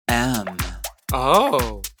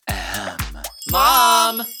Oh.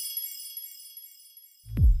 Mom!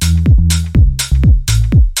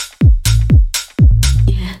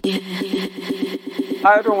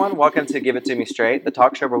 Hi everyone, welcome to Give It To Me Straight, the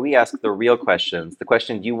talk show where we ask the real questions, the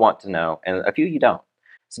questions you want to know, and a few you don't.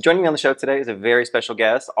 So joining me on the show today is a very special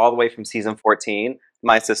guest, all the way from season 14,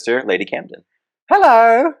 my sister, Lady Camden.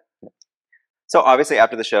 Hello. So obviously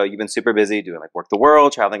after the show, you've been super busy doing like Work the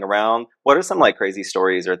World, traveling around. What are some like crazy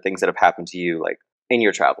stories or things that have happened to you like in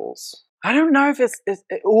your travels? I don't know if it's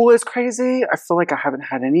always crazy. I feel like I haven't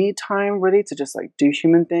had any time really to just like do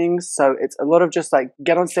human things. So it's a lot of just like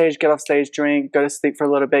get on stage, get off stage, drink, go to sleep for a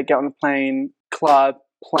little bit, get on a plane, club,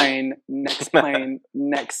 plane,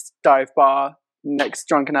 next dive bar, next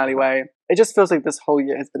drunken alleyway. It just feels like this whole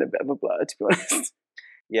year has been a bit of a blur, to be honest.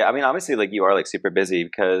 Yeah, I mean, obviously like you are like super busy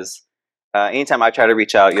because anytime I try to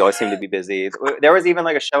reach out, you always seem to be busy. There was even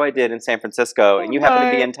like a show I did in San Francisco and you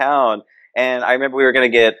happened to be in town. And I remember we were going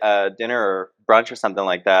to get dinner or brunch or something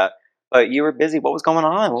like that. But you were busy. What was going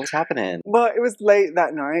on? What was happening? Well, it was late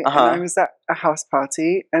that night and I was at a house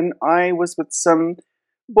party and I was with some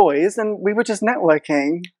boys and we were just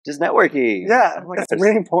networking. Just networking. Yeah, Oh my that's gosh.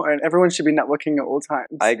 really important. Everyone should be networking at all times.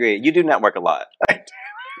 I agree. You do network a lot. I do.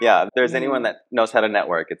 Yeah, if there's anyone that knows how to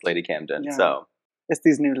network, it's Lady Camden. Yeah. So It's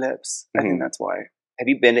these new lips. I think that's why. have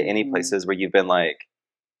you been to any places where you've been like,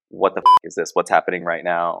 what the is this? What's happening right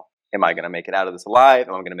now? Am I going to make it out of this alive?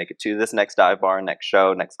 Am I going to make it to this next dive bar, next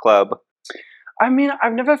show, next club? I mean,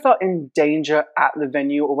 I've never felt in danger at the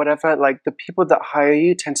venue or whatever. Like, the people that hire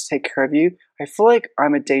you tend to take care of you. I feel like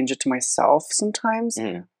I'm a danger to myself sometimes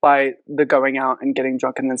by the going out and getting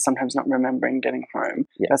drunk and then sometimes not remembering getting home.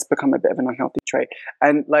 Yeah. That's become a bit of an unhealthy trait.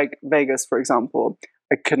 And like Vegas, for example,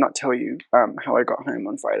 I could not tell you how I got home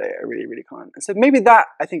on Friday. I really, really can't. So maybe that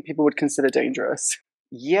I think people would consider dangerous.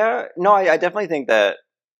 Yeah, no, I definitely think that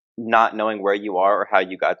not knowing where you are or how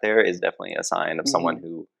you got there is definitely a sign of someone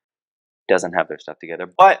who doesn't have their stuff together.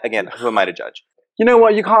 But again, who am I to judge? You know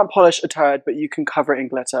what? You can't polish a turd, but you can cover it in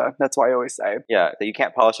glitter. That's what I always say. Yeah, that you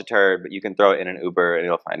can't polish a turd, but you can throw it in an Uber and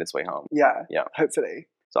it'll find its way home. Yeah. Yeah. Hopefully.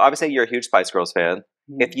 So obviously you're a huge Spice Girls fan.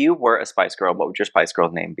 If you were a Spice Girl, what would your Spice Girl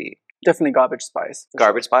name be? Definitely Garbage Spice.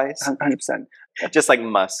 Garbage Spice? 100%. Just like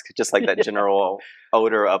musk, just like that general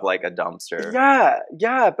odor of like a dumpster.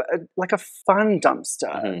 Yeah, but like a fun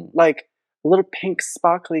dumpster. Like a little pink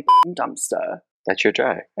sparkly dumpster. That's your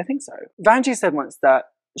drag. I think so. Vanjie said once that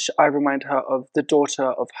I remind her of the daughter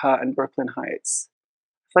of her and Brooklyn Heights.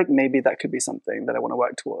 I feel like maybe that could be something that I want to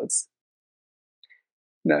work towards.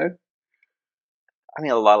 No? I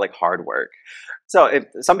mean, a lot of like hard work. So if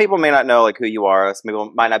some people may not know like who you are, some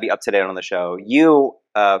people might not be up to date on the show. You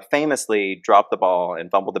famously dropped the ball and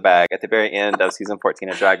fumbled the bag at the very end of season 14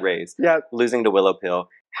 of Drag Race, losing to Willow Pill.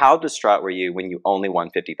 How distraught were you when you only won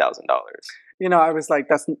 $50,000? You know, I was like,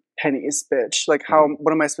 that's pennies, bitch. Like,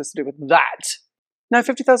 what am I supposed to do with that? No,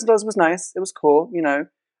 $50,000 was nice. It was cool, you know.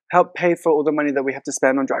 Help pay for all the money that we have to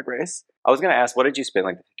spend on Drag Race. I was going to ask, what did you spend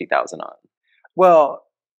like the $50,000 on? Well,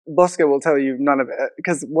 Bosco will tell you none of it.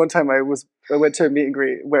 Because one time I went to a meet and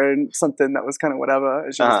greet wearing something that was kind of whatever.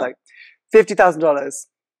 And she was like, $50,000.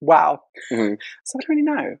 Wow. So I don't really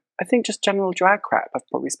know. I think just general drag crap I've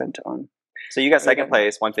probably spent it on. So you got second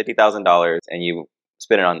place, won $50,000, and you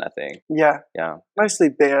spent it on that thing. Yeah. Yeah. Mostly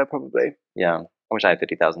beer, probably. Yeah. I wish I had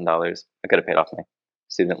 $50,000. I could have paid off my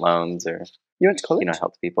student loans or, You went to college?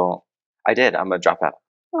 helped people. I did. I'm a dropout.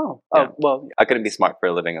 Oh. Yeah. Oh, well. I couldn't be smart for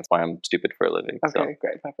a living. That's why I'm stupid for a living. Okay, So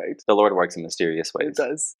great. Perfect. the Lord works in mysterious ways. It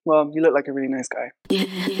does. Well, you look like a really nice guy.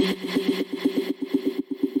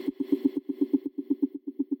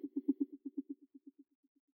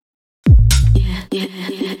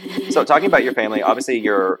 So talking about your family, obviously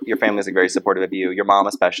your family is like very supportive of you. Your mom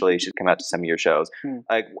especially, she's come out to some of your shows.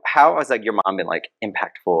 Like, how has like your mom been like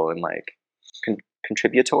impactful and like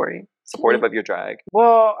contributory, supportive of your drag?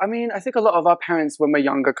 Well, I mean, I think a lot of our parents, when we're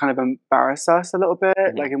younger, kind of embarrass us a little bit.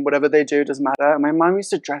 Like, in whatever they do, it doesn't matter. My mom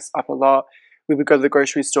used to dress up a lot. We would go to the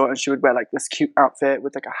grocery store and she would wear like this cute outfit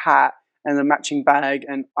with like a hat and a matching bag.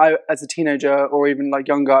 And I, as a teenager or even like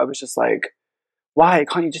younger, I was just like, why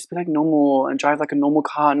can't you just be like normal and drive like a normal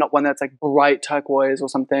car, not one that's like bright turquoise or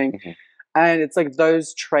something? And it's like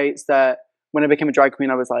those traits that when I became a drag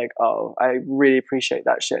queen, I was like, oh, I really appreciate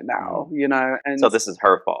that shit now, you know? And so this is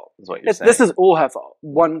her fault, is what you're saying? This is all her fault,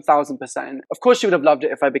 1,000%. Of course, she would have loved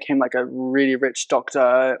it if I became like a really rich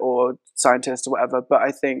doctor or scientist or whatever, but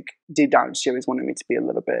I think deep down, she always wanted me to be a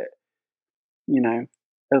little bit, you know,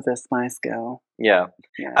 over Spice Girl. Yeah.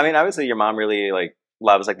 I mean, obviously your mom really like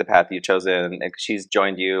loves like the path you've chosen. And she's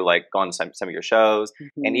joined you, like gone to some of your shows.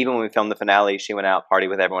 And even when we filmed the finale, she went out party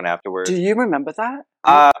with everyone afterwards. Do you remember that?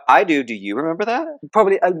 I do. Do you remember that?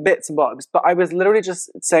 Probably bits and bobs, but I was literally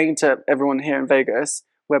just saying to everyone here in Vegas,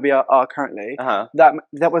 where we are currently,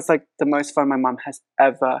 that was like the most fun my mum has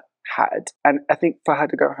ever had. And I think for her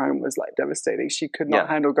to go home was like devastating. She could not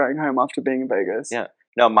handle going home after being in Vegas. Yeah.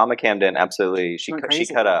 No, Mama Camden, absolutely. She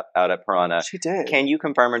cut up out at Piranha. She did. Can you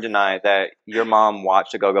confirm or deny that your mom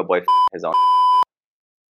watched a go-go boy his own?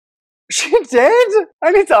 She did?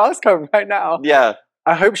 I need to ask her right now. Yeah.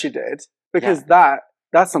 I hope she did. Because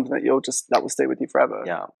that's something that that will stay with you forever.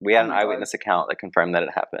 Yeah. We had an eyewitness account that confirmed that it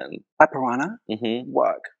happened. At Piranha? Mm-hmm.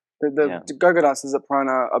 Work. The go-go dancers at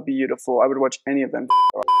Piranha are beautiful. I would watch any of them.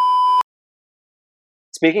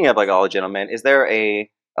 Speaking of like all gentlemen, is there a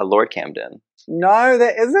Lord Camden? No,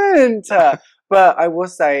 there isn't. But I will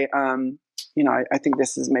say, I think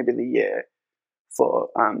this is maybe the year for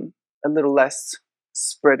a little less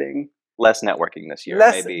spreading. Less networking this year.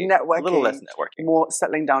 Maybe networking. A little less networking. More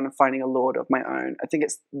settling down and finding a lord of my own. I think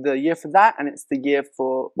it's the year for that, and it's the year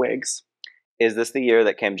for wigs. Is this the year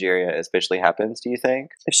that Camgeria officially happens, do you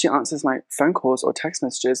think? If she answers my phone calls or text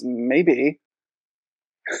messages, maybe.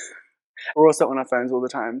 We're also on our phones all the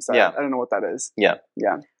time, so I don't know what that is. Yeah.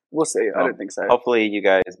 Yeah. We'll see. I don't think so. Hopefully you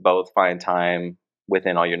guys both find time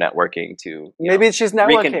within all your networking to maybe she's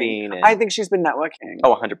networking. Reconvene. I think she's been networking.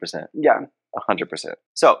 Oh, 100%. Yeah. 100%.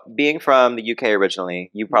 So, being from the UK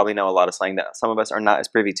originally, you probably know a lot of slang that some of us are not as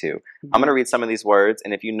privy to. I'm going to read some of these words,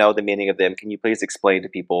 and if you know the meaning of them, can you please explain to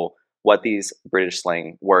people what these British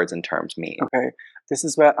slang words and terms mean? Okay. This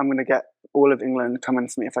is where I'm going to get all of England coming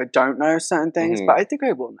for me if I don't know certain things, but I think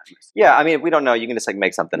I will know. Yeah, I mean, if we don't know, you can just like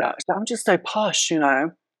make something up. I'm just so posh,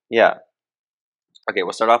 Yeah. Okay,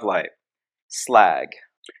 we'll start off light. Slag.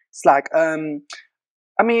 Slag.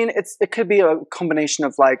 I mean, it could be a combination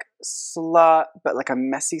of like slut, but like a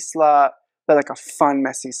messy slut, but like a fun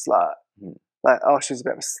messy slut. Like, oh, she's a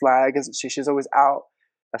bit of a slag, isn't she? She's always out.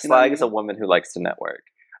 A slag is a woman who likes to network.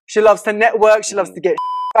 She loves to network. She loves to get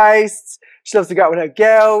faced. She loves to go out with her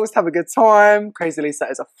girls, have a good time. Crazy Lisa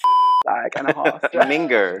is a slag and a half. A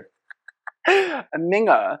minger. A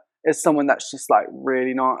minger is someone that's just like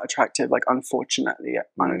really not attractive, like unfortunately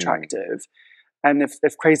unattractive. And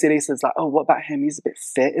if Crazy Lisa's like, oh, what about him? He's a bit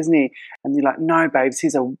fit, isn't he? And you're like, no, babes,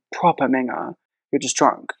 he's a proper minger. You're just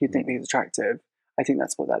drunk. You think he's attractive. I think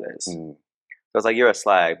that's what that is. So it's like you're a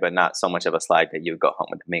slag, but not so much of a slag that you would go home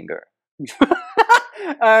with a minger.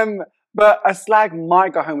 But a slag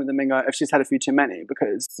might go home with a minger if she's had a few too many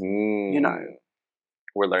because, we're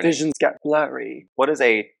learning. Visions get blurry. What is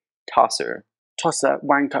a tosser? Tosser,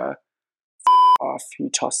 wanker. Off, you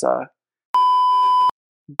tosser.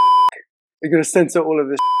 You're going to censor all of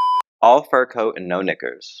this. All fur coat and no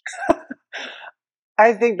knickers.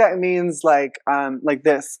 I think that means like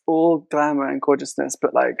this, all glamour and gorgeousness,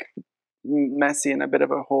 but like messy and a bit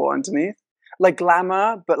of a whore underneath. Like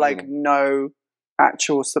glamour, but like no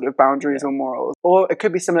actual sort of boundaries or morals. Or it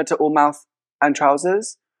could be similar to all mouth and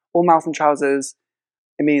trousers. All mouth and trousers,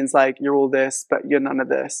 it means like you're all this, but you're none of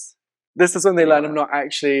this. This is when they learn I'm not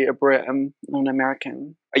actually a Brit, I'm an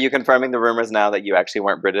American. Are you confirming the rumors now that you actually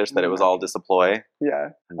weren't British, that it was all just a ploy? Yeah.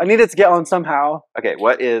 I needed to get on somehow. Okay,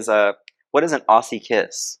 what is an Aussie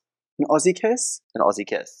kiss? An Aussie kiss? An Aussie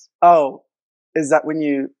kiss. Oh, is that when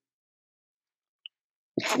you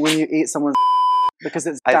eat someone's because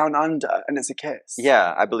it's down under and it's a kiss?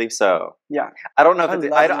 Yeah, I believe so. Yeah. I don't know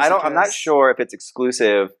if I'm not sure if it's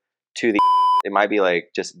exclusive to the it might be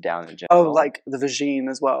like just down in general. Oh, like the vagine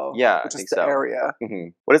as well. Yeah, I think so. Area.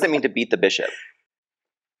 What does it mean to beat the bishop?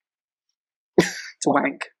 To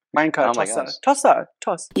wank. Wanker, oh tosser. Tosser.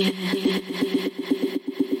 Toss.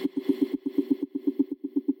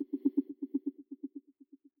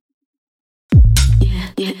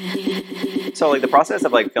 So like the process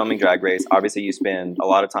of like filming Drag Race, obviously you spend a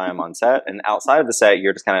lot of time on set, and outside of the set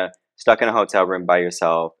you're just kind of stuck in a hotel room by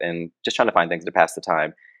yourself and just trying to find things to pass the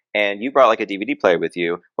time. And you brought like a DVD player with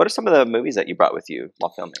you. What are some of the movies that you brought with you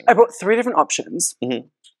while filming? I brought 3 different options.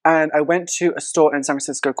 And I went to a store in San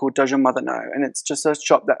Francisco called Does Your Mother Know? And it's just a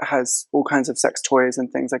shop that has all kinds of sex toys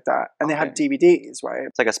and things like that. And they have DVDs, right?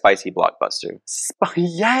 It's like a spicy blockbuster.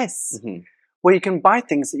 Yes! Where you can buy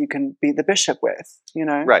things that you can beat the bishop with,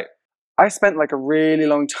 Right. I spent like a really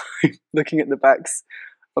long time looking at the backs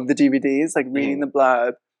of the DVDs, like reading the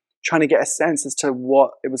blurb, trying to get a sense as to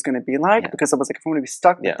what it was going to be like, because I was like, if I'm going to be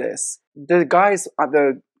stuck with this. The guys at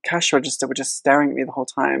the cash register were just staring at me the whole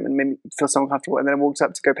time and made me feel so uncomfortable. And then I walked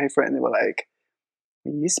up to go pay for it and they were like,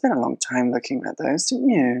 you spent a long time looking at those, didn't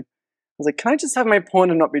you? was like, can I just have my porn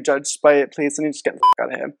and not be judged by it, please? And just get the fuck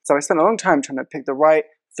out of here. So I spent a long time trying to pick the right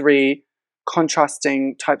 3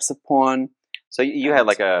 contrasting types of porn. So you had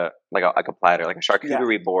like a platter, like a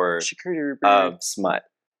charcuterie board of smut.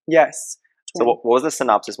 Yes. So what was the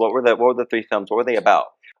synopsis? What were the 3 films? What were they about?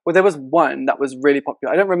 Well, there was one that was really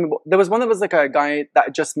popular. I don't remember. There was one that was like a guy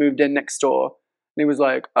that just moved in next door. And he was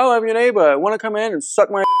like, oh, I'm your neighbor. Want to come in and suck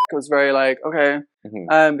my It was very like, okay.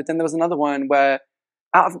 Mm-hmm. But then there was another one where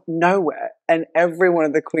out of nowhere, and every one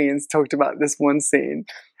of the queens talked about this one scene.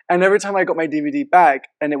 And every time I got my DVD back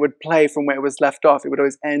and it would play from where it was left off, it would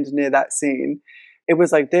always end near that scene. It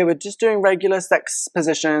was like they were just doing regular sex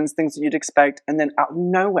positions, things that you'd expect. And then out of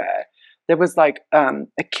nowhere, there was like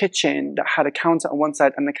a kitchen that had a counter on one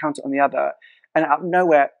side and a counter on the other. And out of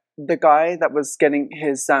nowhere, the guy that was getting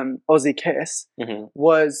his Aussie kiss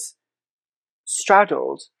was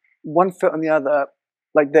straddled, one foot on the other,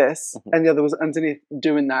 like this, and the other was underneath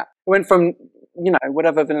doing that. It went from,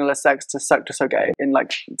 whatever vanilla sex to suck to so gay in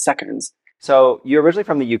like seconds. So you're originally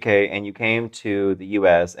from the UK and you came to the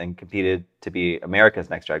US and competed to be America's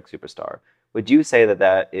Next Drag Superstar. Would you say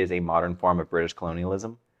that is a modern form of British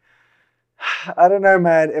colonialism? I don't know,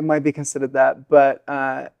 man. It might be considered that, but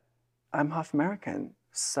I'm half American,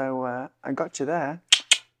 so I got you there.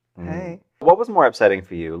 Hey. What was more upsetting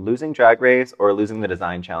for you, losing Drag Race or losing the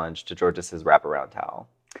design challenge to George's wraparound towel?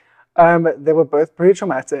 They were both pretty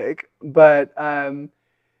traumatic, but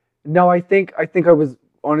no, I think I was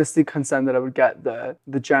honestly concerned that I would get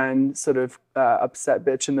the Jan sort of upset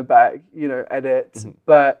bitch in the bag, edit.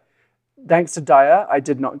 But thanks to Daya, I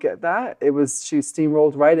did not get that. She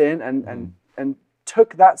steamrolled right in and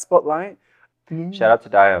took that spotlight. Shout out to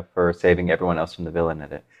Daya for saving everyone else from the villain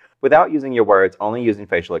edit. Without using your words, only using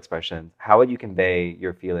facial expressions, how would you convey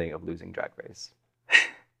your feeling of losing Drag Race?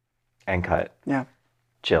 And cut. Yeah.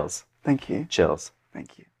 Chills. Thank you. Chills.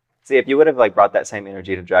 Thank you. See, if you would have brought that same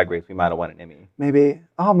energy to Drag Race, we might have won an Emmy. Maybe.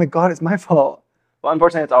 Oh my God, it's my fault. Well,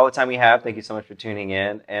 unfortunately, that's all the time we have. Thank you so much for tuning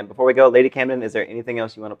in. And before we go, Lady Camden, is there anything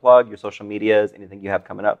else you want to plug? Your social medias, anything you have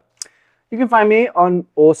coming up? You can find me on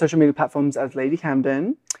all social media platforms as Lady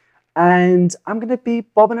Camden. And I'm going to be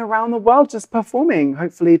bobbing around the world just performing,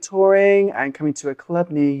 hopefully touring and coming to a club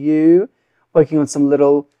near you, working on some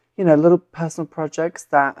little personal projects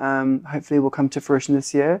that hopefully will come to fruition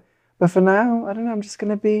this year. But for now, I don't know, I'm just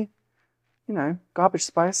going to be, garbage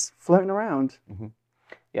spice floating around.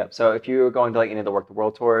 Yep. So if you're going to any of the Work the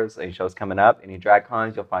World tours, any shows coming up, any drag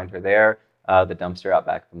cons, you'll find her there. The dumpster out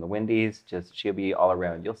back from the Wendy's, she'll be all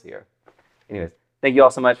around. You'll see her. Anyways. Thank you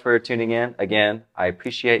all so much for tuning in. Again, I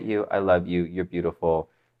appreciate you. I love you. You're beautiful.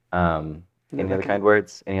 Any other kind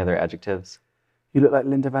words? Any other adjectives? You look like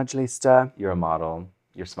Linda Evangelista. You're a model.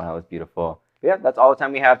 Your smile is beautiful. But yeah, that's all the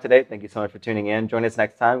time we have today. Thank you so much for tuning in. Join us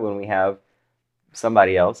next time when we have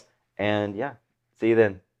somebody else. And yeah, see you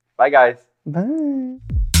then. Bye, guys. Bye.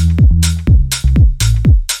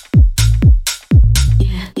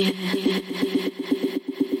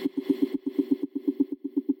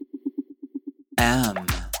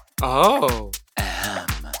 Oh.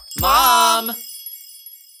 Mom!